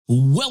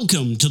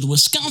Welcome to the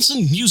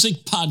Wisconsin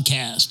Music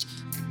Podcast.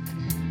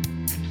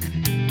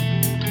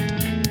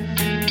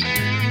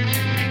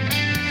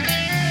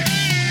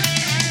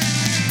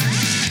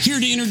 Here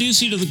to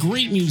introduce you to the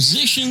great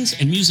musicians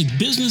and music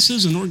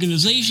businesses and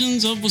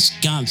organizations of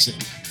Wisconsin.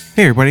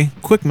 Hey everybody,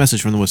 quick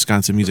message from the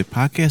Wisconsin Music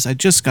Podcast. I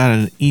just got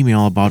an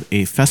email about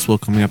a festival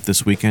coming up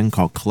this weekend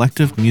called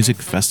Collective Music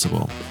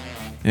Festival.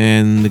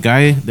 And the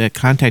guy that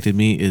contacted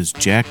me is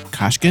Jack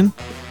Koshkin,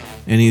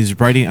 and he's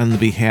writing on the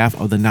behalf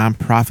of the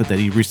nonprofit that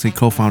he recently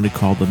co-founded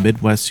called the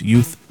Midwest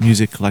Youth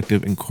Music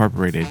Collective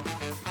Incorporated.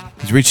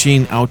 He's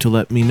reaching out to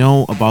let me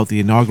know about the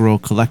inaugural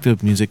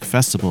Collective Music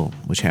Festival,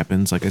 which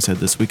happens, like I said,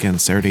 this weekend,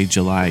 Saturday,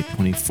 July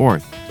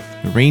 24th.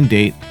 The rain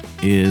date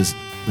is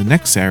the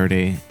next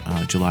Saturday,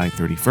 July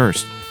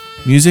 31st.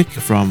 Music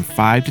from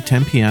 5 to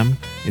 10 p.m.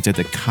 It's at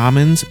the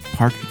Commons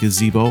Park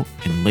Gazebo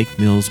in Lake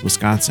Mills,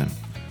 Wisconsin.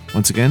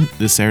 Once again,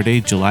 this Saturday,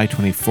 July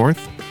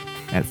 24th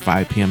at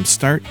 5 p.m.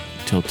 start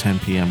till 10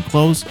 p.m.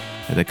 close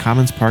at the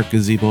Commons Park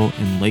Gazebo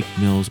in Lake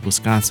Mills,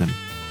 Wisconsin.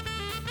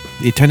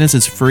 The attendance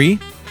is free,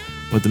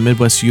 but the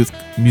Midwest Youth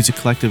Music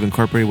Collective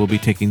Incorporated will be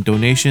taking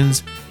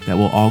donations that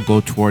will all go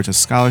towards a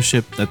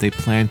scholarship that they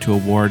plan to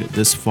award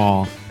this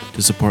fall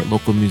to support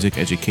local music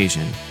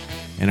education,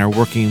 and are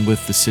working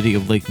with the city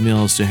of Lake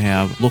Mills to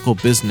have local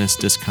business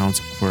discounts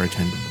for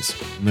attendees.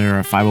 They're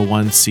a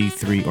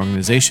 501c3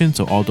 organization,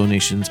 so all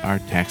donations are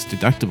tax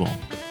deductible.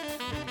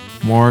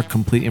 More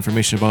complete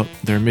information about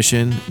their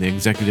mission, the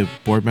executive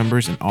board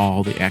members, and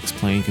all the acts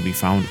playing can be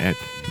found at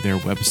their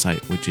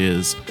website, which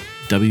is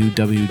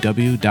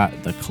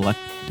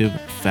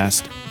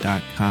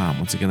www.thecollectivefest.com.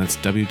 Once again, that's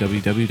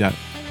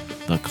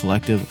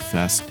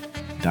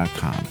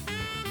www.thecollectivefest.com.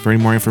 For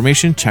any more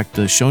information, check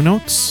the show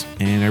notes,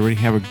 and everybody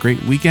have a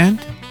great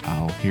weekend.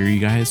 I'll hear you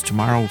guys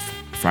tomorrow,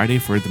 Friday,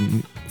 for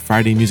the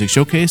Friday Music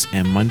Showcase,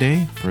 and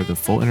Monday for the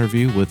full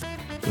interview with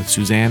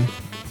Suzanne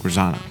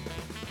Grzana.